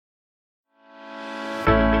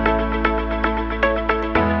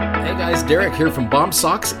guys, Derek here from Bomb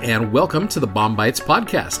Socks, and welcome to the BOM-BITES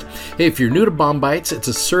podcast. Hey, if you're new to BOM-BITES, it's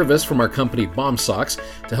a service from our company Bomb Socks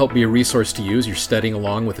to help be a resource to use. You're studying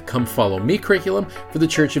along with the Come Follow Me curriculum for the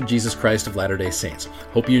Church of Jesus Christ of Latter-day Saints.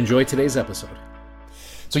 Hope you enjoy today's episode.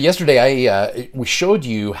 So yesterday we showed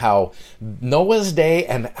you how Noah's day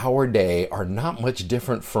and our day are not much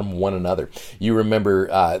different from one another. You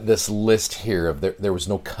remember this list here of there was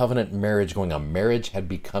no covenant marriage going on. Marriage had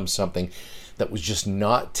become something that was just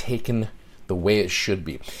not taken the way it should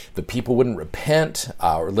be. The people wouldn't repent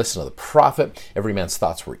or listen to the prophet. Every man's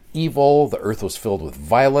thoughts were evil. The earth was filled with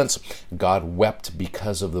violence. God wept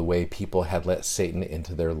because of the way people had let Satan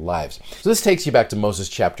into their lives. So this takes you back to Moses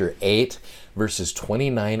chapter 8, verses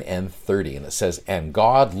 29 and 30. And it says, "And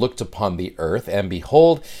God looked upon the earth, and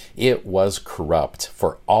behold, it was corrupt,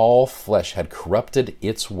 for all flesh had corrupted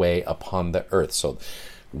its way upon the earth." So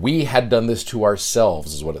we had done this to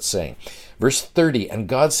ourselves, is what it's saying. Verse 30, "And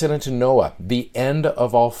God said unto Noah, The end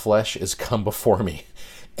of all flesh is come before me,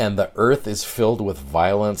 and the earth is filled with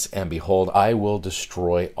violence, and behold, I will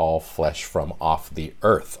destroy all flesh from off the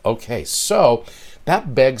earth." Okay, so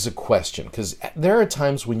that begs a question, because there are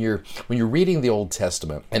times when you're reading the Old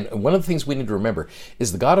Testament, and one of the things we need to remember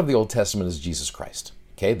is the God of the Old Testament is Jesus Christ.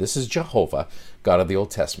 Okay, this is Jehovah, God of the Old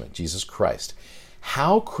Testament, Jesus Christ.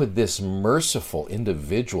 How could this merciful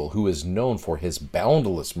individual, who is known for his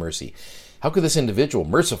boundless mercy, how could this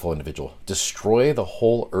merciful individual, destroy the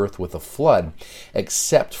whole earth with a flood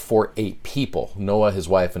except for 8 people, Noah, his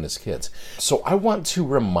wife, and his kids? So I want to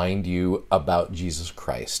remind you about Jesus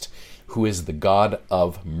Christ, who is the God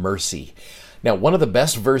of mercy. Now, one of the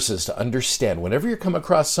best verses to understand, whenever you come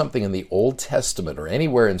across something in the Old Testament or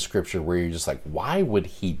anywhere in Scripture where you're just like, why would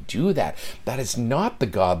he do that? That is not the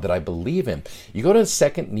God that I believe in. You go to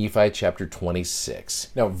 2 Nephi chapter 26.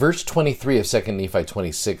 Now, verse 23 of 2 Nephi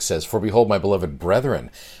 26 says, "For behold, my beloved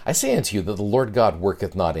brethren, I say unto you that the Lord God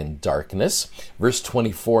worketh not in darkness." Verse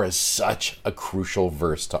 24 is such a crucial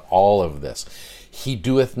verse to all of this. "He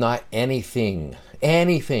doeth not anything,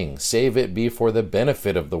 save it be for the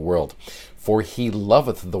benefit of the world. For he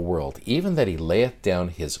loveth the world, even that he layeth down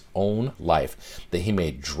his own life, that he may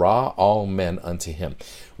draw all men unto him.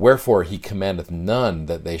 Wherefore he commandeth none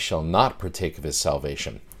that they shall not partake of his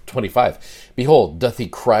salvation." 25, "Behold, doth he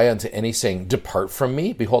cry unto any, saying, Depart from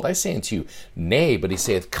me? Behold, I say unto you, Nay, but he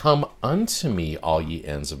saith, Come unto me, all ye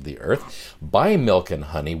ends of the earth, buy milk and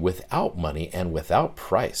honey without money and without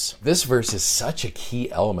price." This verse is such a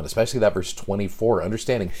key element, especially that verse 24,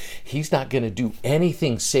 understanding he's not going to do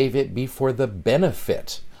anything save it be for the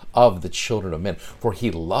benefit of the children of men. For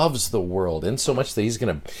he loves the world in so much that he's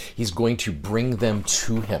going to bring them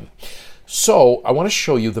to him. So I want to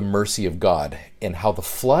show you the mercy of God and how the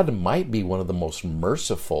flood might be one of the most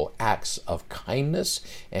merciful acts of kindness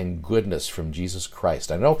and goodness from Jesus Christ.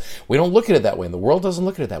 I know we don't look at it that way, and the world doesn't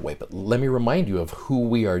look at it that way, but let me remind you of who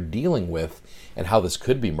we are dealing with and how this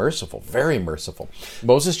could be merciful, very merciful.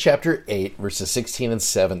 Moses chapter 8, verses 16 and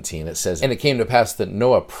 17, it says, "And it came to pass that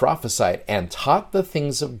Noah prophesied and taught the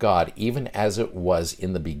things of God, even as it was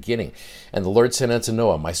in the beginning. And the Lord said unto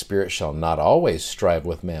Noah, My spirit shall not always strive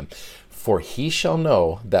with man, for he shall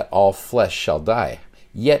know that all flesh shall die.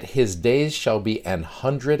 Yet his days shall be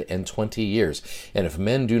 120 years. And if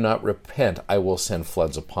men do not repent, I will send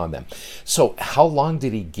floods upon them." So how long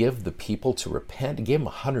did he give the people to repent? He gave them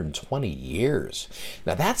 120 years.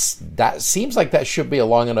 Now that seems like that should be a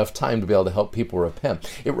long enough time to be able to help people repent.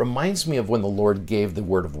 It reminds me of when the Lord gave the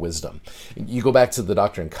word of wisdom. You go back to the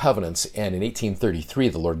Doctrine and Covenants, and in 1833,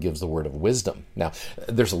 the Lord gives the word of wisdom. Now,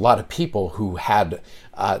 there's a lot of people who had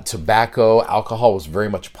tobacco, alcohol was very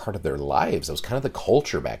much part of their lives. It was kind of the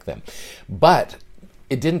culture back then. But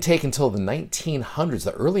it didn't take until the 1900s,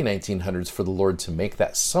 the early 1900s, for the Lord to make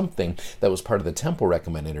that something that was part of the temple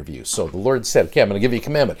recommend interview. So the Lord said, okay, I'm going to give you a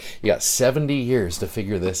commandment. You got 70 years to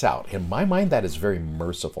figure this out. In my mind, that is very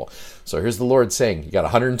merciful. So here's the Lord saying, you got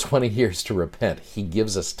 120 years to repent. He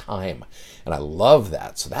gives us time. And I love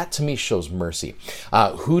that. So that to me shows mercy.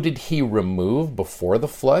 Who did he remove before the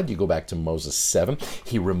flood? You go back to Moses 7.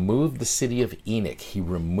 He removed the city of Enoch. He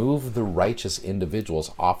removed the righteous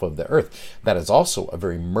individuals off of the earth. That is also a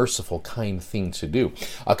very merciful, kind thing to do.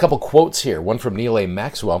 A couple quotes here. One from Neil A.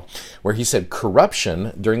 Maxwell, where he said,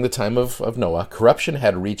 corruption, during the time of Noah, corruption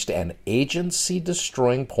had reached an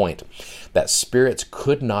agency-destroying point that spirits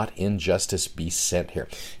could not in justice be sent here.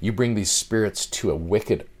 You bring these spirits to a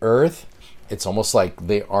wicked earth, it's almost like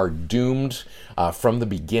they are doomed from the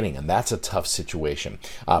beginning, and that's a tough situation.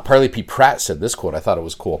 Parley P. Pratt said this quote, I thought it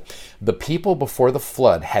was cool. "The people before the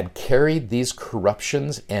flood had carried these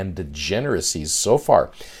corruptions and degeneracies so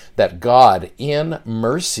far that God, in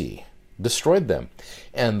mercy, destroyed them,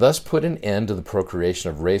 and thus put an end to the procreation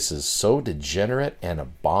of races so degenerate and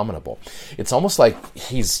abominable. It's almost like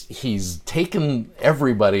he's taken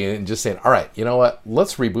everybody and just saying, all right, you know what,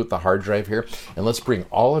 let's reboot the hard drive here, and let's bring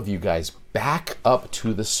all of you guys back up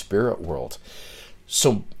to the spirit world.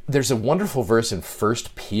 So there's a wonderful verse in 1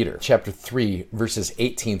 Peter chapter 3, verses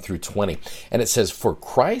 18 through 20, and it says, "For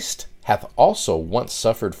Christ hath also once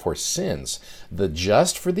suffered for sins, the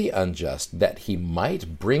just for the unjust, that he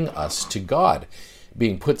might bring us to God,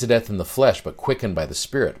 being put to death in the flesh, but quickened by the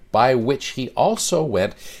Spirit, by which he also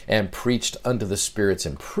went and preached unto the spirits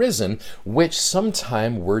in prison, which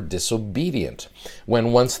sometime were disobedient,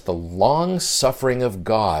 when once the long suffering of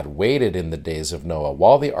God waited in the days of Noah,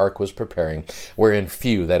 while the ark was preparing, wherein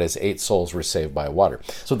few, that is 8 souls, were saved by water."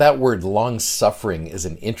 So that word long suffering is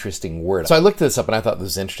an interesting word. So I looked this up and I thought this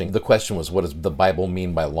was interesting. The question was, what does the Bible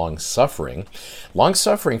mean by long suffering? Long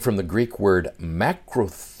suffering, from the Greek word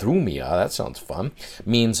macrothumia, that sounds fun,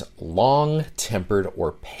 means long-tempered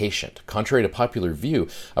or patient. Contrary to popular view,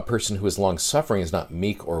 a person who is long-suffering is not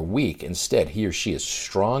meek or weak. Instead, he or she is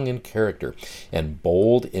strong in character and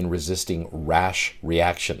bold in resisting rash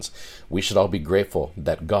reactions. We should all be grateful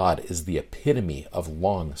that God is the epitome of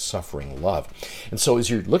long-suffering love. And so as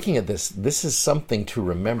you're looking at this, this is something to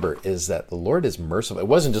remember, is that the Lord is merciful. It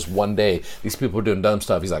wasn't just one day, these people were doing dumb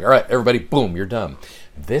stuff. He's like, all right, everybody, boom, you're done.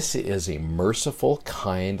 This is a merciful,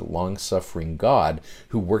 kind, long-suffering God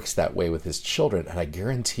who works that way with his children. And I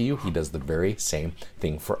guarantee you, he does the very same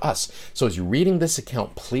thing for us. So as you're reading this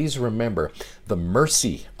account, please remember the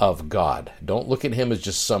mercy of God. Don't look at him as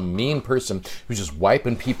just some mean person who's just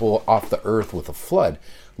wiping people off the earth with a flood.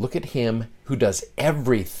 Look at him who does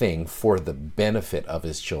everything for the benefit of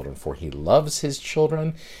his children, for he loves his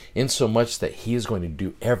children insomuch that he is going to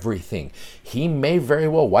do everything. He may very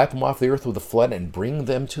well wipe them off the earth with a flood and bring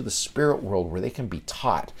them to the spirit world where they can be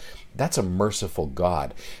taught. That's a merciful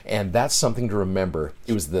God, and that's something to remember.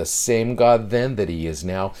 It was the same God then that he is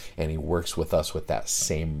now, and he works with us with that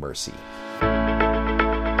same mercy.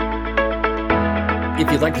 If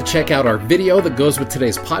you'd like to check out our video that goes with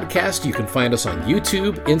today's podcast, you can find us on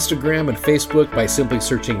YouTube, Instagram, and Facebook by simply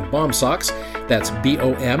searching BOM-SOCKS. That's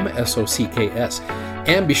BOMSOCKS.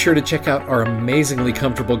 And be sure to check out our amazingly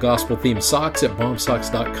comfortable gospel-themed socks at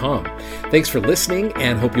BOMSOCKS.com. Thanks for listening,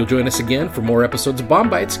 and hope you'll join us again for more episodes of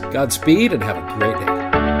BOM-BITES. Godspeed, and have a great day.